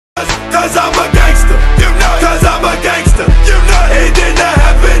Cause I'm a gangster, you know. Cause I'm a gangster, you know. It didn't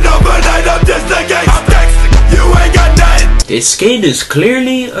happen overnight, I'm just a gangster. I'm gangster, you ain't got nothing. This kid is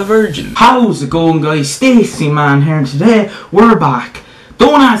clearly a virgin. How's it going, guys? Stacey Man here, and today we're back.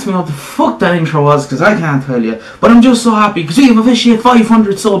 Don't ask me what the fuck that intro was, because I can't tell you. But I'm just so happy, because we have officially hit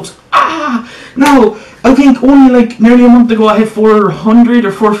 500 subs. Now, I think only like nearly a month ago I hit 400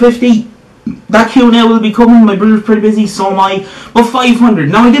 or 450. That queue now will be coming. My brother's pretty busy, so am I. But 500.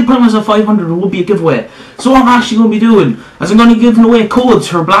 Now, I did promise a 500 would be a giveaway. So what I'm actually going to be doing is I'm going to be giving away codes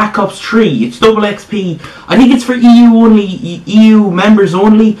for Black Ops 3. It's double XP. I think it's for EU only, EU members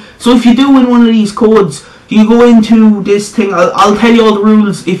only. So if you do win one of these codes, you go into this thing. I'll tell you all the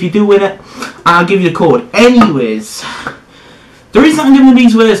rules if you do win it. And I'll give you the code. Anyways, the reason I'm giving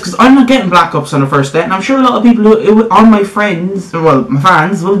these away is because I'm not getting Black Ops on the first day, and I'm sure a lot of people on my friends, well, my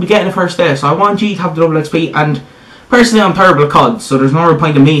fans, will be getting the first day. So I want you to have the double XP, and personally I'm terrible at COD, so there's no real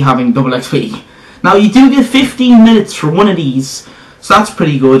point in me having double XP. Now you do get 15 minutes for one of these, so that's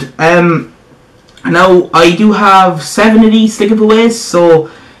pretty good. Now I do have 7 of these to give away,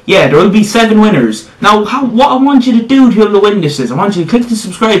 so yeah, there will be 7 winners. Now, what I want you to do to be able to win this is, I want you to click the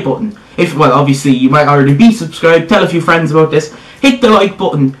subscribe button. Well, obviously, you might already be subscribed. Tell a few friends about this. Hit the like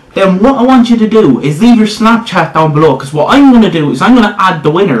button. Then what I want you to do is leave your Snapchat down below. Because what I'm going to do is I'm going to add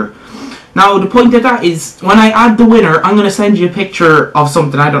the winner. Now, the point of that is, when I add the winner, I'm going to send you a picture of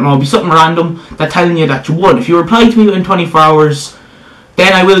something, I don't know, it'll be something random, that's telling you that you won. If you reply to me within 24 hours,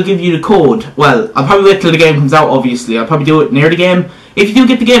 then I will give you the code. Well, I'll probably wait till the game comes out, obviously. I'll probably do it near the game. If you do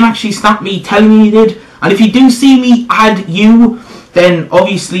get the game, actually snap me telling me you did. And if you do see me add you, then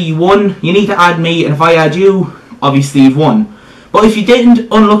obviously you won. You need to add me, and if I add you, obviously you've won. But if you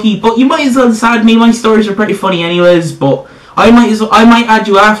didn't, unlucky. But you might as well just add me. My stories are pretty funny anyways, but I might add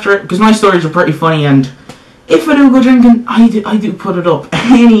you after it, because my stories are pretty funny, and if I do go drinking, I do put it up.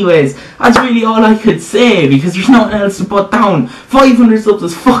 Anyways, that's really all I could say, because there's nothing else to put down. 500 subs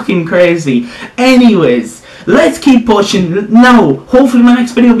is fucking crazy. Anyways, let's keep pushing. Now, hopefully my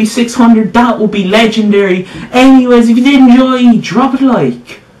next video will be 600. That will be legendary. Anyways, if you did enjoy, drop a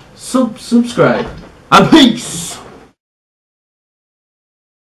like, subscribe, and peace.